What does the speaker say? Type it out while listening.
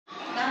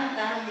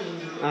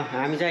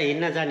हामी चाहिँ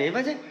हिँड्न जाने है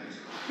बाजे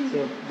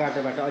त्यो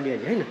बाटोबाट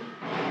अलिअलि होइन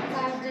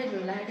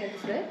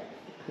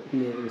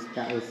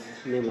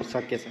मेरो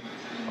सकिएछ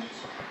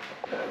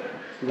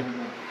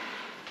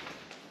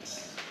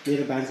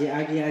मेरो भान्जी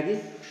आगे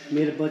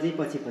मेरो बजै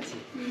पछि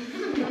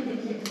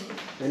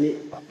अनि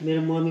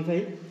मेरो मम्मी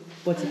पनि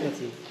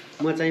पछि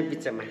म चाहिँ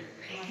बिचमा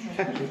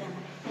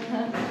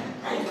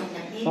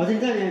हजुर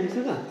जाने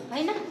हामीसँग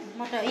होइन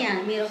म त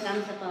यहाँ मेरो काम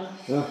छ तल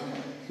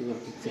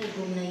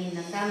घुम्न हिँड्न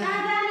काम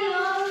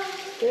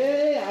ए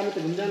हामी त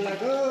घुम्न जानु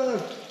लाग्यो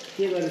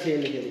के गरेछ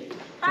यसले फेरि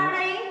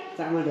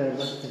चामल ढोएर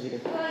बसेको छ फेरि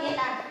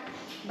यता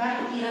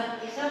बाटोतिर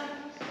यसो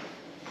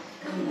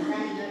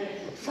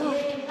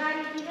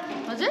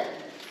हजुर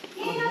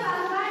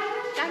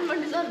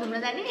काठमाडौँ सहर घुम्न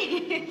जाने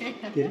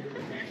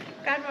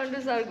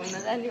काठमाडौँ सहर घुम्न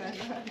जाने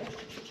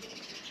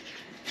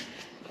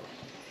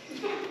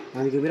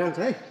हामी घुमेर आउँछ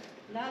है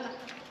ल ल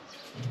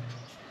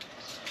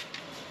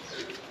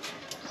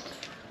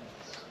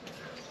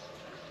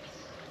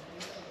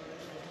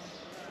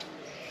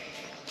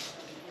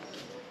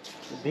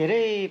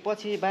धेरै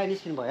पछि बाहिर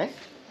निस्किनु भयो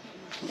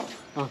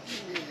है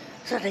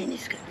सधैँ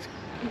निस्कन्छ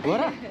हो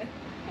र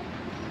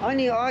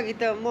अनि अघि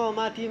त म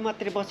माथि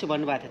मात्रै बस्छु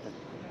भन्नुभएको थियो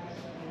त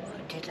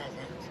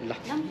ल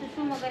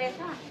सुमो गरेछ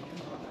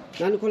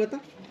लानु खोला त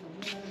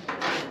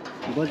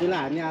बजुलाई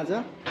हामी आज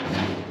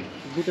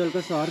बुटोलको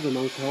सहर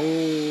घुमाउँछौँ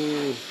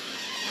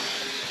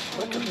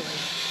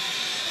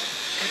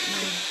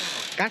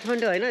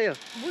काठमाडौँ होइन यो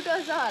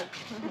बुटोल सहर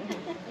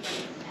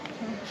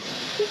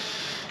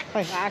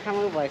खै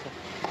आँखामा भएछ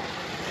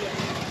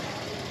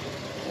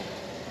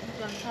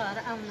सहर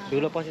आउन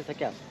धुलो पसेछ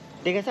क्या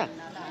देखेछ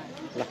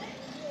ल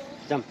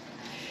जाम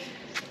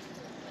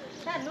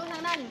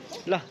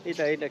ल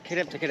यता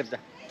खेरेप छ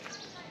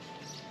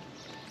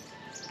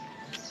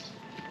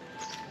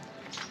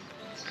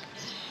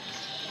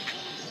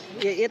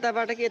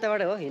यताबाट कि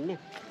यताबाट हो हिँड्ने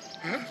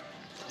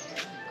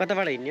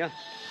कताबाट हिँड्ने हो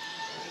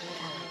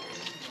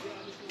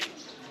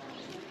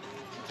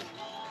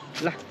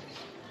ल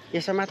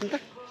यसो माथि त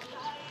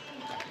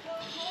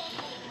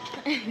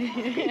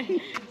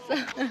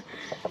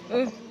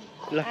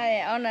ल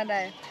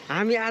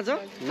हामी आज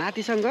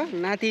नातिसँग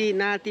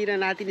नाति र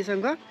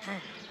नातिनीसँग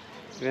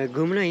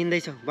घुम्न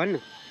हिँड्दैछौँ भन्नु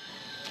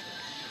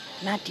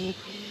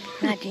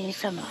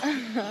नातिनीसँग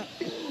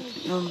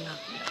घुम्न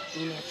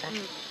हिँडेछ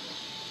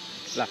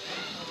ल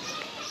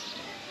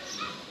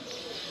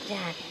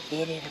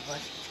हेरेर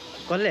बस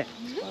कसले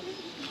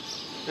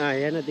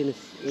हेर्न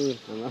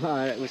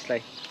दिनुहोस्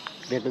उसलाई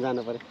भेट्नु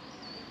जानु पर्यो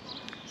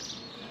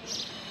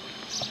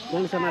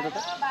जानु समात त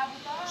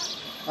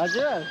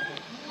हजुर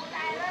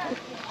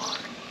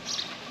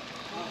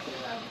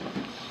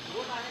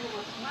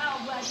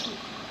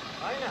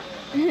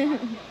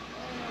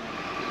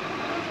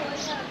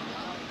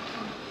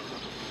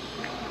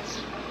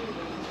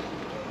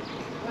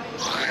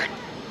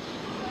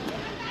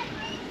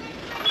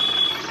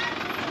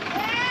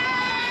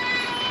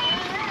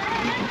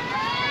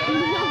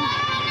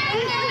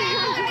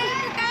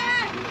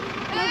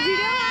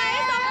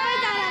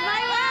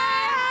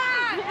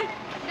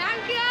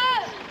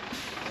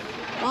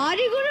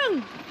हरि गुरुङ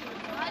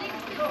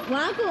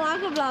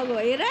उहाँको ब्लग हो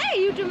हेर है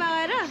युट्युबमा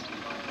गएर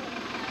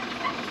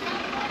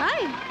है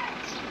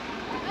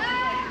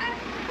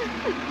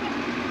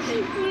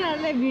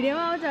उनीहरूलाई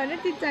भिडियोमा आउँछ भने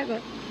चिच्चाको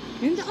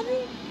हुन्छ अबि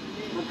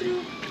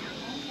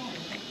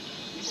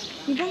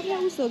बाख्रा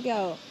उस हो क्या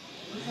हो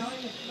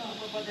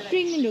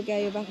प्रेग्नेन्ट हो क्या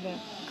यो बाख्रा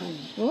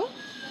हो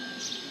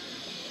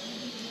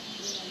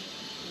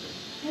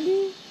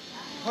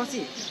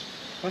खसी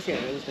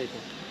उस्तै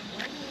थियो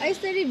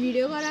यसरी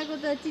भिडियो गराएको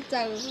त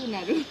चिच्चाको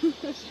उनीहरू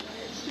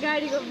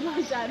गाडीको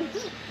बच्चाहरू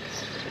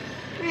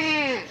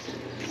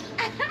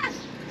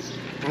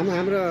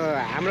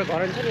हाम्रो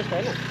घर छ नि यस्तो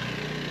होइन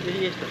फेरि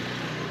यस्तो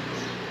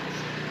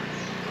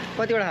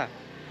कतिवटा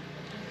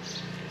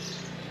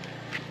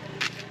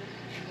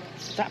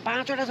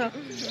पाँचवटा छ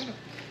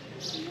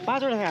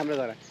हाम्रो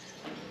घर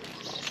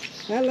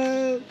हेलो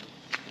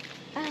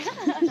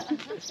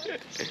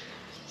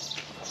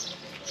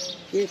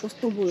ए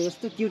कस्तो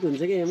क्युट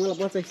हुन्छ कि मलाई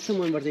बच्चा यस्तो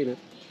मनपर्छ यिनीहरू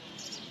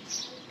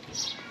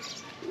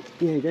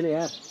यहाँ हिँड्दैन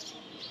यार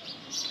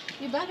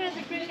यो बाख्रा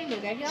चाहिँ प्रेग्नेन्ट हो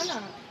क्या कि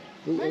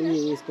अनि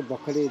यसको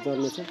भर्खरै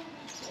जन्म छ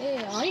ए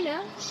होइन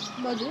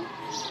बजु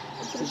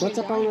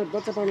बच्चा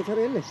पाउनु छ र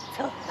यसले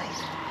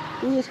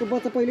यसको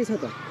बच्चा पहिल्यै छ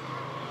त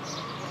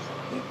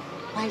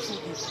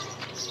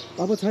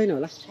अब छैन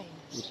होला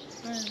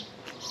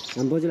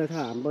हामी बजुलाई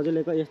थाहा हामी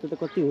बजुले यस्तो त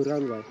कति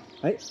हुर्काउनु भयो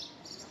है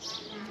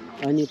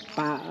अनि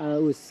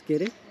उस के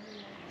अरे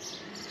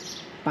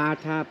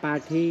पाठा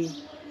पाठी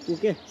ऊ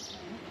के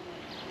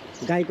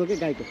गाईको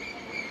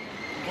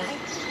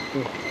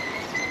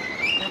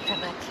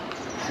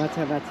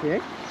बाछा बाछी है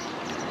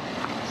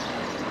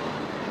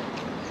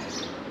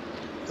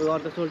अरू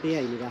त सोल्टी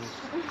हाइरहेको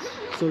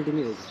सोल्टी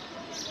नै रहेछ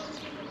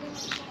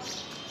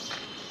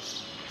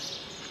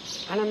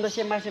आनन्द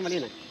सेम्बा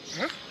लिन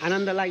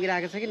आनन्द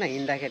लागिरहेको छ कि न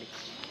हिँड्दाखेरि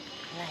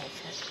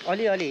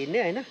अलिअलि हिँड्ने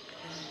होइन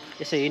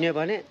यसो हिँड्यो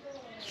भने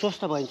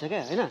स्वस्थ भइन्छ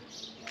क्या होइन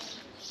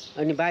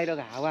अनि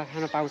बाहिरको हावा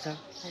खान पाउँछ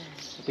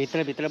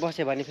भित्र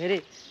बस्यो भने फेरि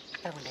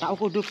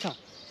टाउको दुख्छ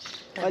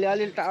अलि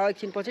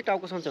एकछिनपछि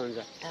टाउको सन्चो हुन्छ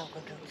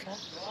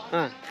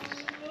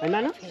होइन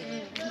न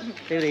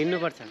त्यही भएर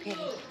हिँड्नुपर्छ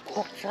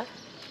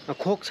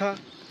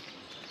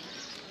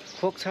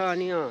खोक्छ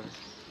अनि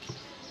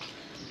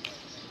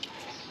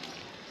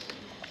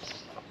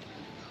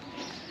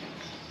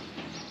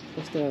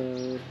कस्तो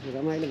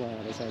रमाइलो भयो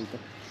रहेछ अहिले त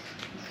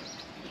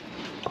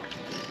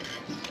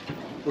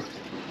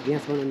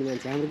ग्यास बनाउने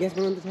मान्छे हाम्रो ग्यास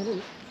बनाउनु त छैन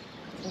नि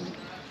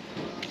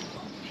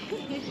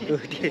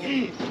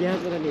ग्यास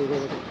बनाउने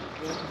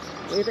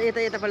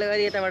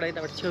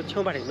यताबाट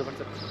छेउबाट हिँड्नुपर्छ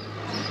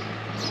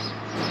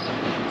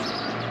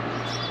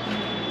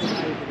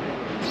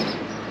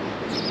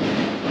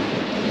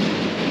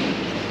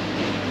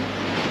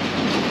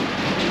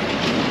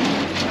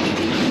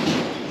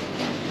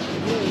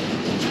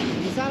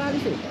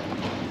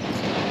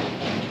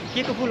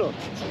के को फुल हो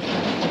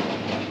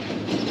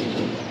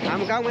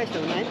हाम्रो गाउँमा यस्तो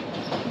हुन्न है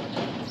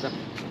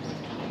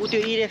ऊ त्यो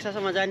ई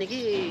रिक्सासम्म जाने कि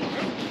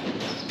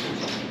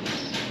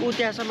ऊ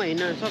त्यहाँसम्म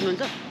हिँड्न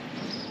सक्नुहुन्छ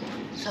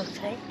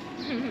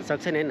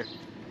सक्छन् होइन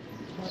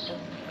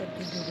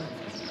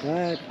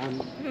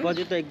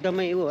बजेट त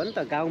एकदमै ऊ हो नि त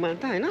गाउँमा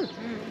त होइन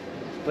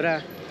पुरा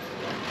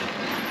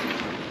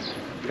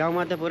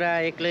गाउँमा त पुरा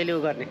एक्लैले उ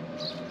गर्ने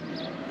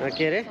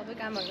के अरे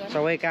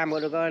सबै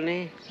कामहरू गर्ने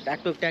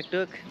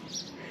ट्याकटुक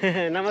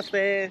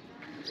नमस्ते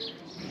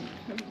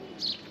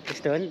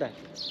त्यस्तो हो नि त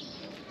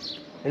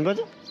होइन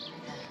बजु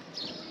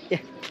ए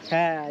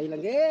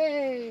इलाङ्गे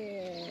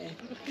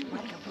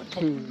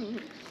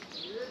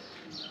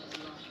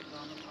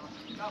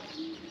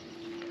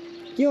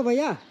के हो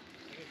भैया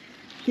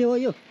के हो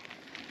यो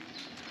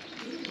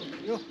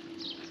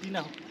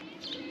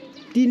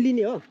टिन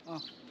लिने हो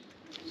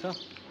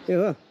ए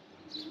हो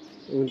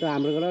हुन्छ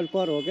हाम्रो घर अलिक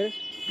पर हो के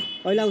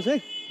अहिले आउँछ है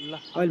ल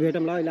अहिले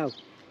भेटौँ ल अहिले आऊ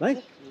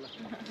है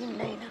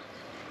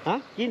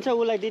किन्छ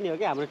उसलाई दिने हो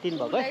कि हाम्रो टिन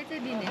भएको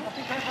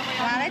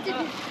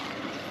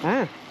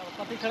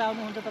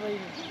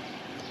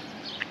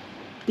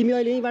तिमी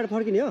अहिले यहीँबाट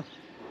फर्किने हो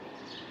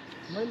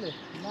मैले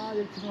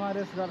एकछिनमा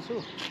रेस्ट गर्छु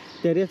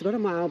त्यहाँ रेस्ट गर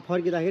म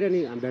फर्किँदाखेरि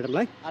अनि भेटौँ ल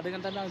है आधा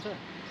घन्टामा आउँछ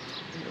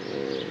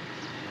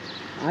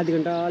आधी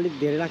घन्टा अलिक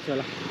धेरै लाग्छ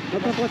होला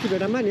नत्र पछि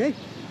भेटौँमा नि है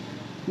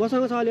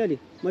मसँग छ अलिअलि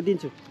म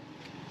दिन्छु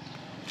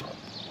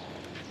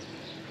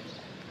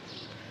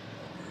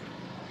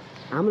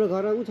हाम्रो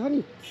घर ऊ छ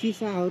नि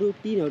सिसाहरू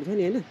टिनहरू छ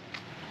नि होइन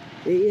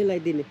यसलाई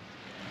दिने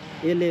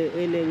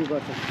यसले उ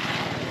गर्छ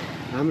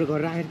हाम्रो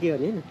घर राखेर के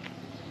गर्ने होइन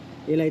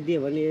यसलाई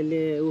दियो भने यसले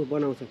ऊ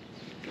बनाउँछ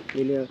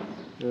यसले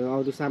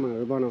अरू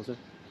सामानहरू बनाउँछ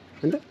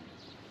होइन त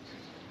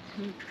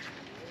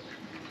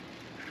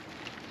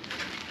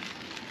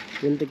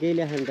यसले त केही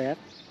ल्याएन त यार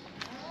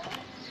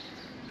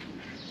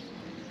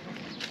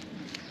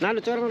नानु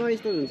चोरमा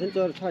यस्तो हुन्छ नि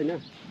चोर छ होइन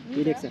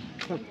रिक्सा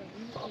छ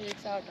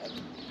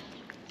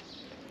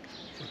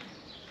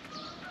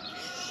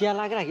स्या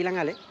लागेर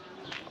हिलाङ्गाले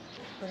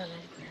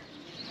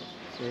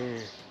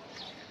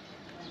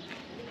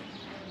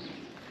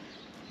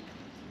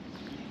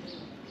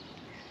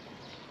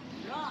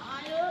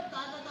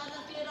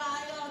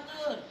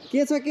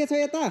के छ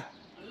यता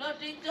ल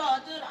ठीक छ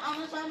हजुर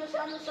आउनुस्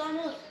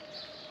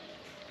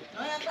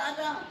नयाँ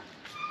ताजा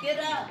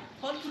केरा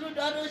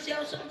फलफ्रुटहरू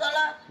स्याउ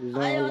सुन्तला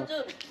आयो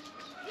हजुर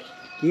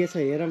के छ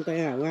हेरौँ त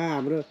यहाँ उहाँ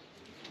हाम्रो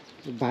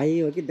भाइ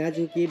हो कि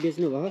दाजु के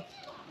बेच्नु भयो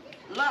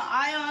ल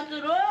आयो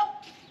हजुर हो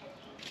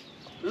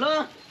ल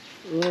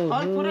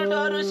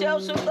फलफ्रुटहरू स्याउ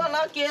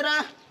सुन्तला केरा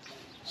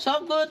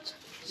सब कुछ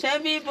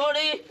सेमी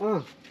बोडी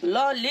ल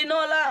लिनु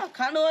होला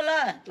खानु होला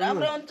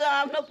राम्रो हुन्छ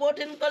आफ्नो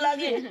प्रोटिनको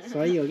लागि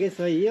सही हो कि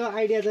सही यो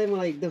आइडिया चाहिँ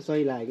मलाई एकदम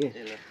सही लाग्यो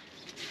कि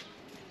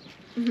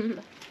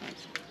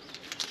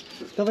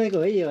तपाईँको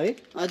है यो है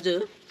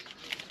हजुर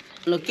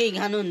ल केही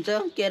खानुहुन्छ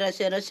केरा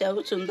सेरा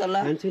स्याउ सुन्तला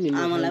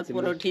आमालाई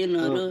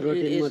प्रोटिनहरू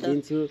म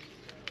दिन्छु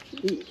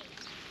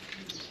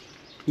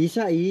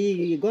हिसा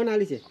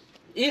गनाली चाहिँ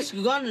इस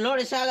गन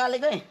लोडे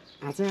सागालेकै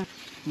अच्छा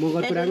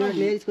मगर पुरानो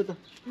ले इसको त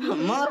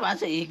मर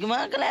भाषा हिकमा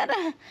ल्याएर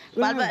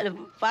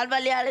पाल्पा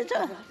ल्याएर छ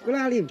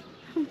कुलाली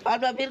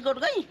पाल्पा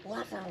बिरकोटकै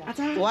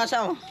अच्छा वासा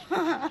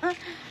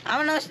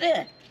आमा नमस्ते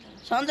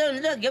सन्चै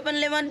हुनुहुन्छ के पनि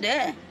लेमन दे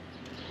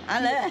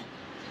आले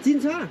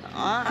चिन्छ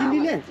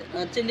चिन्डीले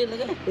चिन्डीले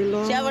के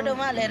चियाबाट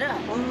उमालेर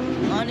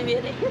अनि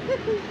फेरि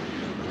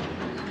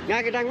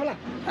गाके डाङ होला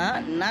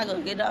नागो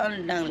के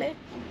डाङले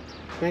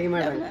गाके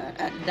मार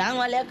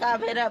डाङवाले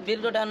काफेर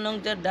बिरकोट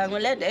नुङ्छ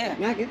डाङवाले दे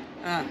गाके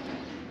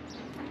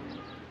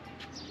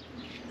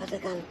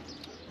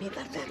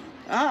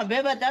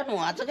बेबा जानु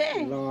भएको छ के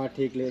ल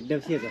ठिकले एकदम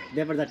सिए छ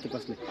व्यापार जाति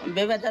पस्ने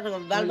बेबा जानु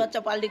बालबच्चा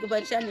पाल्टीको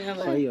पैसा नि अब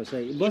सही हो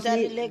सही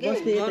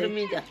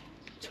बस्ने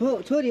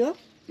छोरी हो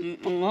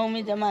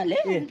मम्मी जमाले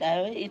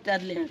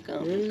इटारले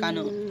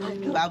कानु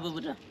बाबु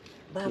बुढा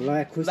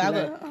ल खुसी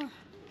बाबु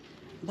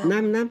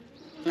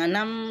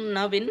नाम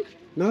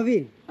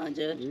नवीन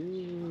हजुर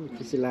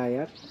खुसी लाग्यो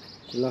यार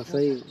ल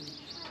सही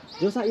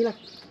जोसा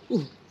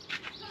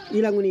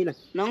इलाङ मुनि इलाङ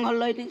नङ्गल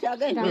लैटिन्छ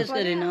के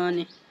बेसरी न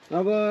अनि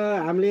अब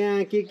हामीले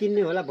यहाँ के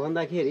किन्ने होला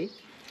भन्दाखेरि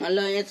ल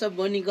यसो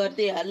बोनी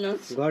गर्दै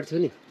हाल्नुहोस् गर्छु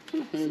नि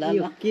ल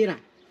यो केरा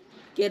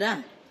केरा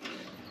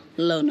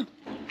ल न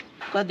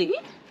कति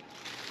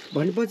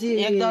भनेपछि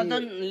एक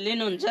दर्जन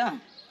लिनुहुन्छ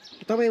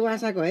तपाईँ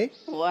वासाको है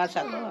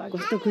वासाको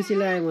कस्तो खुसी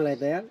लाग्यो मलाई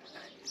त यार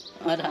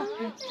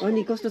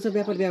अनि कस्तो छ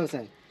व्यापार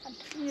व्यवसाय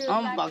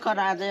भर्खर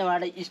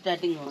आजबाट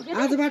स्टार्टिङ हो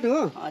आजबाट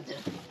हो हजुर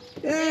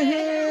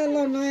एहे ल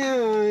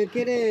नयाँ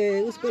के अरे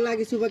उसको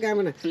लागि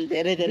शुभकामना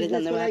धेरै धेरै उसको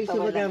धन्यवाद लागि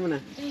शुभकामना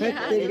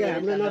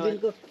हाम्रो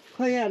नवीनको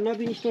खै यार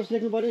नवीन स्टोर्स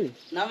लेख्नु पर्यो नि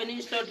नवीन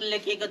स्टोर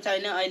लेखेको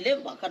छैन अहिले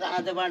भर्खर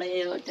आजबाट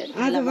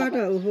आजबाट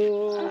ओहो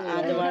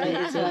आजबाट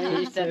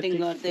स्टार्टिङ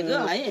गरिदिएको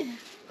है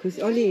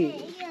खुसी अनि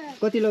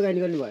कति लगानी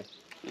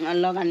गर्नुभयो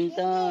लगानी त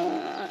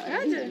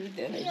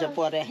धेरै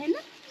परे होइन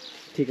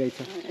ठिकै छ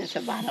यसो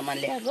भाडामा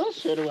ल्याएको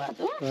सुरुवात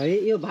हो है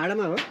यो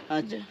भाडामा हो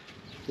हजुर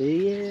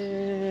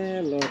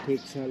ए ल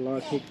ठिक छ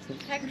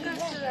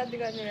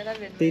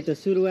त्यही त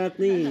सुरुवात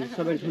नै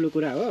सबै ठुलो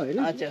कुरा हो होइन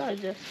हजुर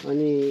हजुर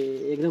अनि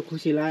एकदम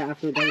खुसी लाग्यो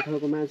आफ्नो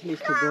गाउँठाउँको मान्छेले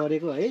यस्तो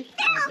गरेको है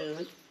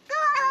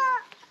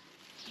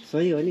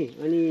सही हो नि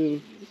अनि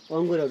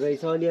अङ्गुरहरू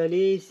रहेछ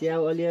अलिअलि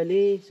स्याउ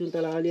अलिअलि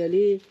सुन्तला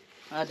अलिअलि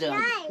हजुर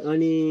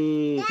अनि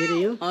के अरे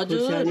यो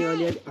खुर्सानी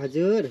अलिअलि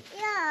हजुर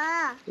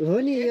हो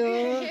नि यो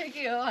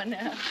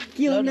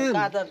के हो नाम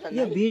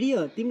यो भिडियो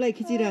तिमीलाई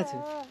खिचिरहेको छु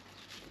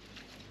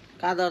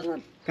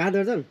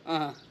कादर्जन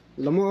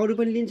ल म अरू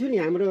पनि लिन्छु नि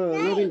हाम्रो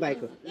नवीन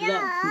भाइको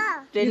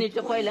ट्रेनिङ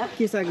चाहिँ पहिला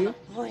के सक्यो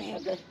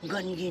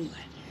गनगिन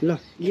ल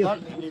यो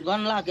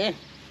गन लागे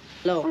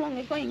ल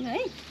होलाङ्गे कहीँ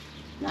है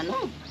नानु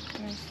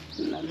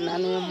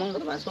नानु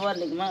मङ्गलबार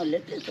सोवारलेकोमा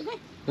लेटेछ कि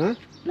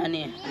नानी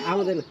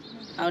आउँदैन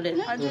आउँदैन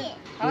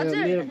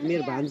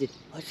मेरो भान्जी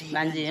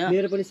भान्जी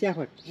मेरो पनि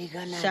स्याफट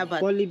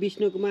पल्ली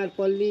विष्णु कुमार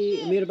पल्ली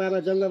मेरो बाबा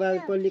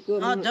जङ्गबहादुर पल्लीको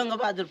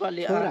जङ्गबहादुर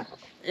पल्ली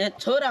ए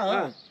छोरा हो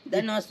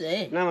नमस्ते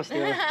है नमस्ते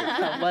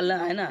बल्ल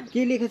होइन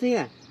के लेखेको छ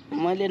यहाँ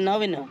मैले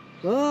नवीन हो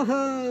ओहो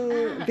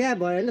बिहा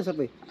भयो होइन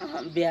सबै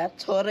बिहा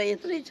छोरा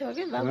यत्रै छ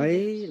कि है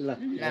ल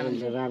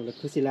राम्रो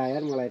खुसी लाग्यो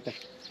यार मलाई त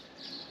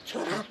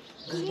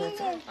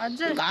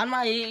घरमा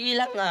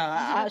इलाका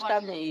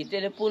स्टाफ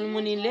हिटेर पुल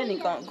मुनिले नि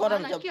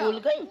गराउँछ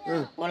पुलकै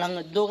होला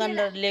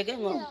दोकानदार लिएकै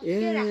ए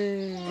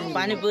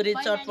पानीपुरी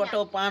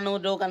चटपटो पानो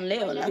दोकानले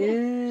होला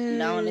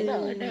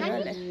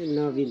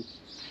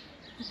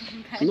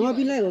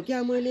नवीनलाई हो क्या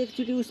मैले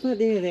एकचोटि उसमा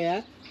देखेको थिएँ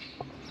यार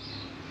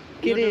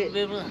के अरे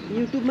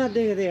युट्युबमा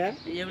देखेको थिएँ यार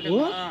हो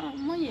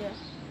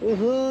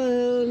ओहो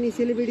नि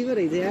सेलिब्रिटी पो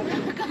रहेछ यार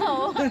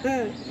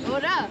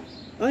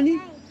अनि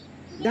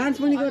डान्स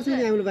पनि गर्छ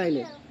नि हाम्रो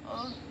भाइले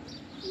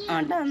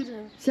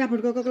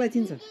स्याफटको कसलाई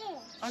चिन्छ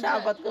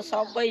स्याफटको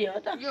सबै हो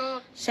त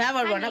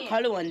स्याफट भन्दा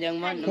खल भन्ज्याङ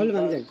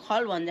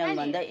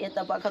भन्दा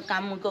यता पाखा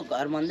कामको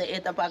घर भन्दा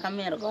यता पाखा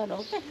मेरो घर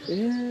हो क्या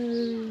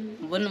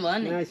बुझ्नुभयो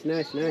नि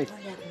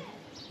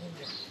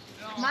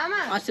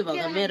अस्ति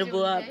भएको मेरो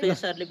बुवा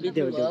प्रेसरले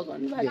बित्नु भयो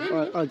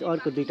भन्नुभयो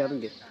अर्को दुईटा पनि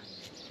दियो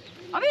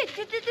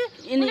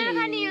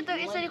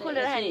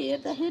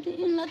हेर्दाखेरि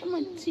यिनलाई त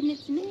मैले चिने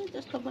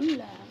जस्तो पनि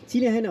लाग्यो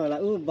चिने छैन होला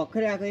ऊ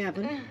भर्खरै आएको यहाँ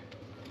पनि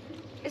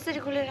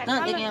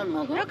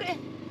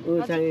ऊ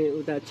चाहिँ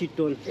उता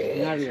चिट्टोल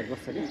नारायणगढ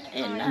बस्छ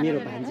क्या मेरो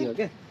भान्जी हो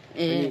क्या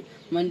ए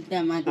मैले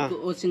त्यहाँ माथिको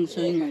ओसिङ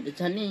सोइङहरू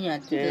छ नि यहाँ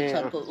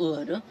छरको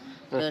ऊहरू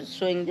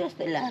सोइङ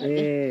जस्तै लाग्यो ए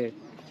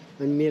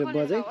अनि मेरो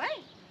बजै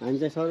हामी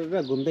चाहिँ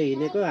सर घुम्दै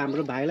हिँडेको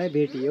हाम्रो भाइलाई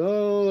भेटियो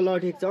ल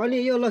ठिक छ अनि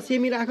यो ल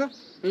सेमी राख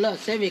ल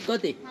सेमी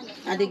कति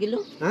आधी किलो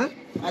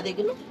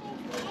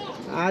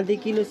आधी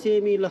किलो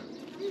सेमी ल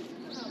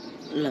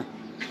ल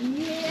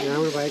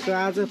हाम्रो भाइको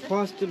आज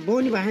फर्स्ट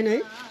बोनी भएन है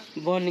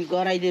बोनी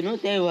गराइदिनु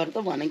त्यही भएर त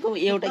भनेको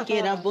एउटा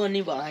केरा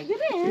बोनी भयो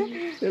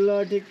के ल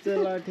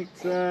ठिक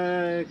छ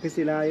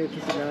खुसी लाग्यो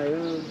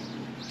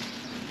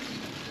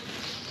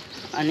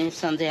अनि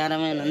सन्चै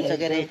आरामै हुनुहुन्छ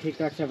के अरे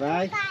ठिकठाक छ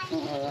भाइ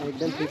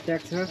एकदम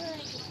ठिकठाक छ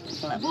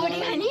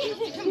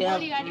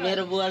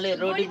मेरो बुवाले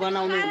रोटी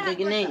बनाउनु हुन्छ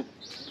कि नै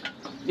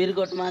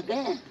बिरगोटमा के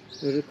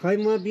खै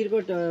म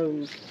बिरगोट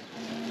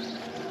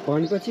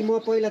भनेपछि म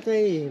पहिला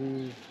चाहिँ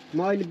म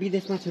अहिले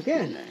विदेशमा छु क्या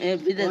ए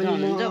विदेशमा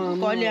हुनुहुन्छ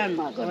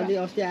कल्याणमा अलि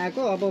अस्ति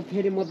आएको अब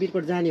फेरि म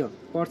बिरकोट जाने हो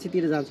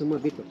पर्सितिर जान्छु म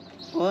बिरकोट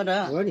हो र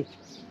हो नि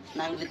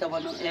नाङ्री त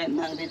भनौँ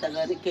नाङ्री त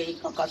गरी केही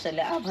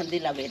कसैले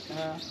आफन्तीलाई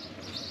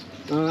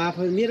भेट्नु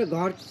आफू मेरो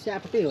घर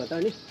स्याफटै हो त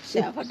नि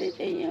स्याफटै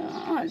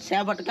चाहिँ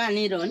स्याफट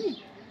कहाँनिर हो नि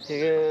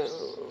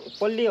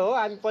पल्ली हो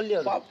हामी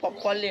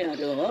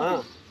पल्लीहरू हो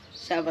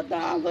स्याफट त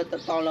अब त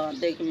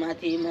तलदेखि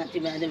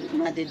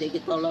माथिदेखि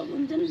तल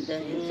हुन्छ नि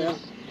त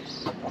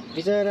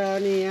बिचरा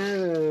अनि यहाँ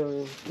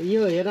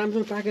यो हेर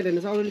राम्रो पाकेर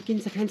हेर्नुहोस् अरूले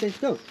किन्छ खान्छ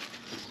यस्तो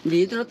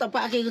भित्र त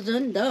पाकेको छ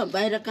नि त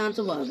बाहिर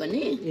काँचो भयो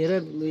भने हेर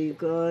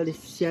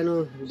सानो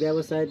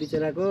व्यवसाय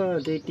बिचराको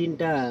दुई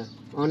तिनवटा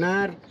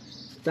अनार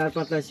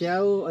 4-5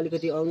 स्याउ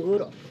अलिकति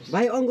अङ्गुर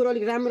भाइ अङ्गुर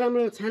अलिक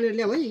राम्रो छानेर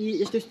ल्याऊ है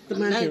यस्तो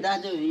मान्छे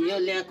दाजु यो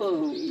ल्याएको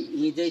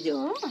हिजै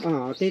हो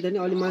त्यही त नि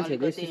अलि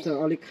मान्छेहरूले यस्तो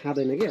अलिक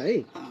खाँदैन क्या है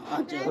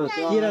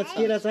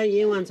केरा चाहिँ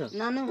यहाँ छ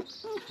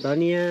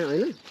धनियाँ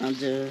होइन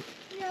हजुर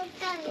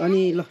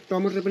अनि ल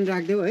टमाटर पनि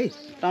राखिदेऊ है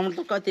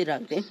टमाटर कति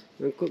राख्दै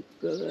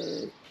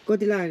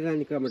कति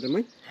लाने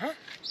टमाटरमै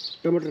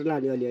टमाटर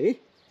लाने अलि है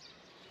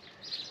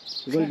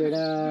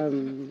गोलभेडा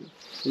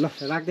ल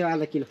राख्दै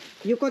आधा किलो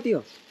यो कति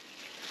हो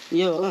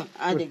यो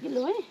आधा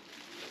किलो है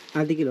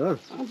आधा किलो हो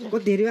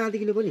कति धेरै आधा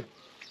किलो पनि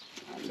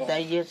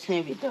दाइ यो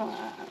सेमी त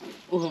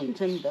ऊ हुन्छ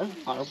नि त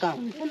हल्का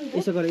हुन्छ नि त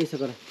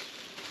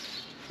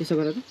यसो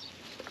गर त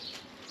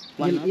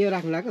यो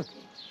राख्नु लाग्यो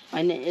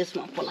होइन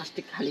यसमा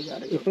प्लास्टिक खाली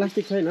गरेर यो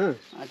प्लास्टिक छैन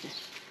हजुर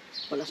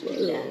प्लास्टिक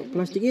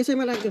प्लास्टिक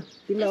यसैमा राख्यो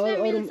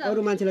तिमीलाई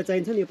अरू मान्छेलाई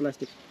चाहिन्छ नि यो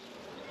प्लास्टिक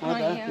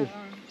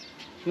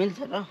मिल्छ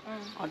र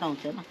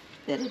अटाउँछ र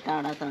धेरै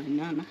टाढा त होइन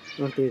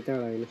त्यही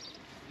टाढा होइन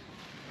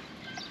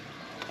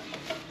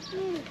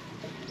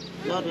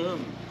जर्यो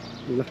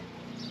ल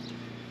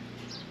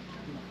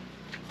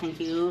थ्याङ्क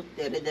यू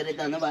धेरै धेरै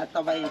धन्यवाद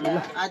तपाईँलाई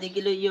आधा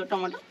किलो यो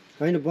टमाटर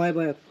होइन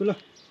भयो ल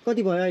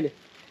कति भयो अहिले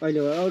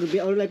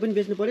अरूलाई पनि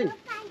बेच्नु पर्यो नि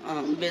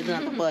बेच्न त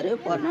पर्यो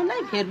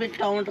पर्नलाई फेरि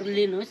टमाटर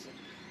लिनुहोस्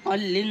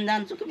अलि लिन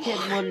जान्छु कि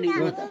फेरि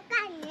मर्निको त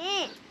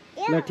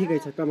ल ठिकै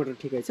छ टमाटर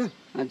ठिकै छ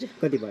हजुर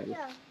कति भयो ल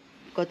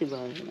कति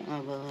भयो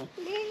अब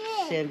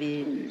सेमी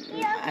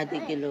आधा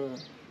किलो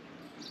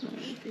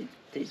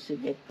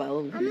 30 पाउ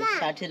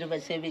 60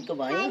 रुपियाँ सेमीको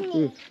भयो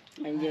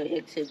यो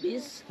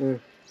 120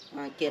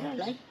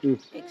 केरालाई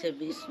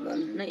 120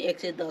 भन्नु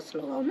 110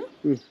 लगाउनु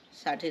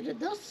 60 र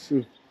 10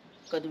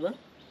 कति भयो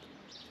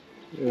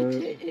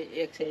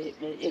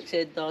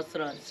 110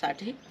 र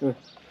 60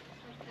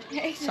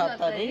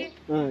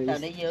 70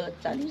 अनि यो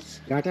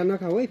 40 घाटा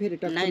नखाऊ है फेरि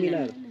टक्क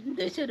मिलाएर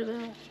 200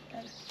 रुपियाँ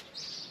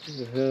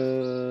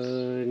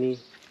नि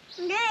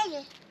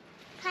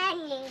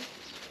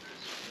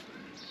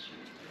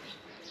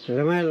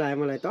रमाइलो लाग्यो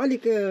मलाई त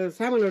अलिक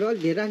सामानहरू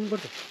अलिक धेरै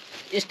राख्नुपर्छ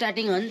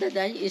स्टार्टिङ हो नि त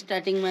दाइ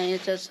स्टार्टिङमा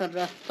यसो सर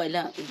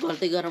पहिला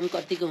गर्दै गरौँ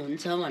कतिको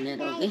हुन्छ भनेर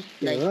हो कि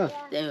दाइ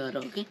त्यही भएर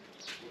हो कि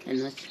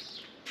हेर्नुहोस्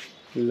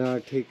ल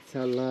ठिक छ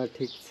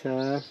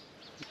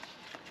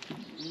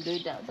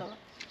दुईवटा हो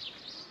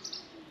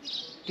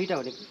दुईवटा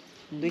भनेको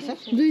 200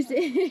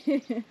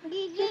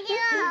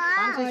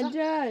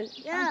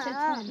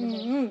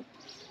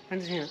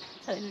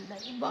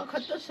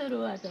 भर्खर त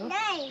सुरुवात हो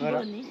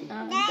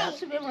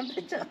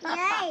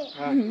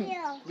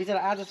बिचरा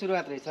आज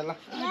सुरुवात रहेछ ल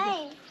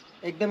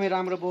एकदमै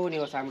राम्रो बोनी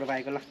होस् हाम्रो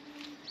भाइको ल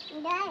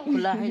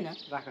खुला होइन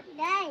राख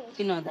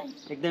किन दाइ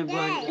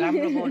एकदमै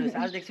राम्रो बोनी होस्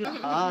आज देख्छु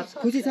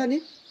खुसी छ नि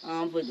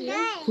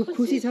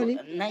खुसी छ नि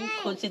नै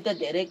खुसी त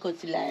धेरै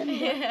खुसी लाग्यो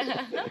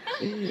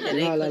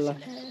ल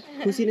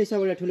खुसी नै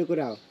सबैलाई ठुलो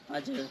कुरा हो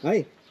हजुर है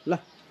ल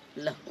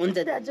ल हुन्छ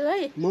दाजु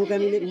है मौका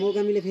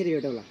मिले फेरि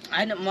भेटौँला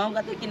होइन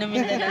मौका त किन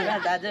मिल्दैन र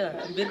दाजु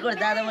बिरकोट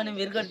जाँदा भने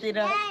बिरकोटतिर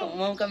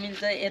मौका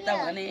मिल्छ यता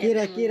भने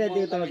केरा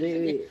दियो त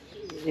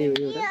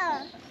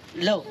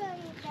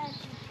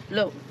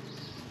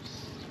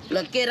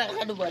लौ केरा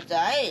खानुपर्छ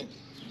है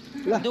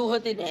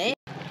दुःखतिर है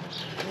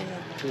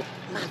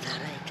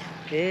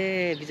ए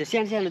बिच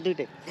सानो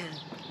दुइटै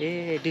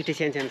दुइटै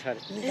सानो छ अरे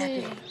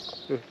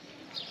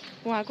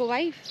उहाँको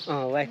वाइफ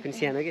वाइफ पनि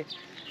सानो के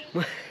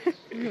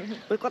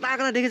कता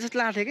देखे जस्तो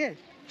लाग्थ्यो के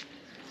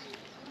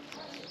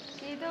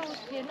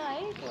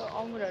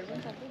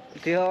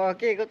त्यो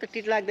के को त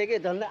टिट लाग्दै के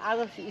झन् आज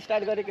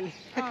स्टार्ट गरेकोले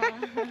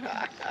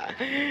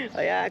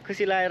यहाँ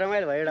खुसी लागेर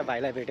रमाइलो भयो एउटा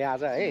भाइलाई भेटेँ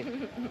आज है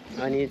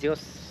अनि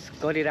जोस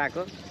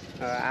गरिरहेको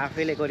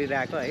आफैले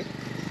गरिरहेको है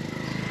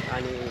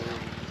अनि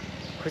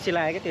खुसी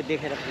लाग्यो क्या त्यो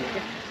देखेर पनि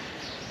क्या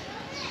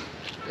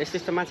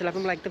यस्तो मान्छेलाई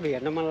पनि लाग्छ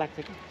हेर्न मन लाग्छ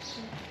कि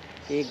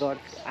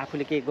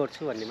आफूले केही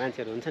गर्छु भन्ने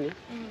मान्छेहरू हुन्छ नि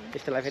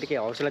त्यस्तोलाई फेरि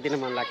केही हौसला दिन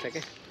मन लाग्छ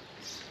क्या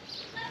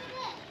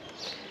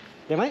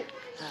भाइ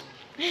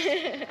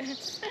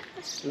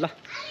ल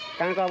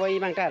कहाँको अब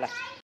इमाङ कहाँ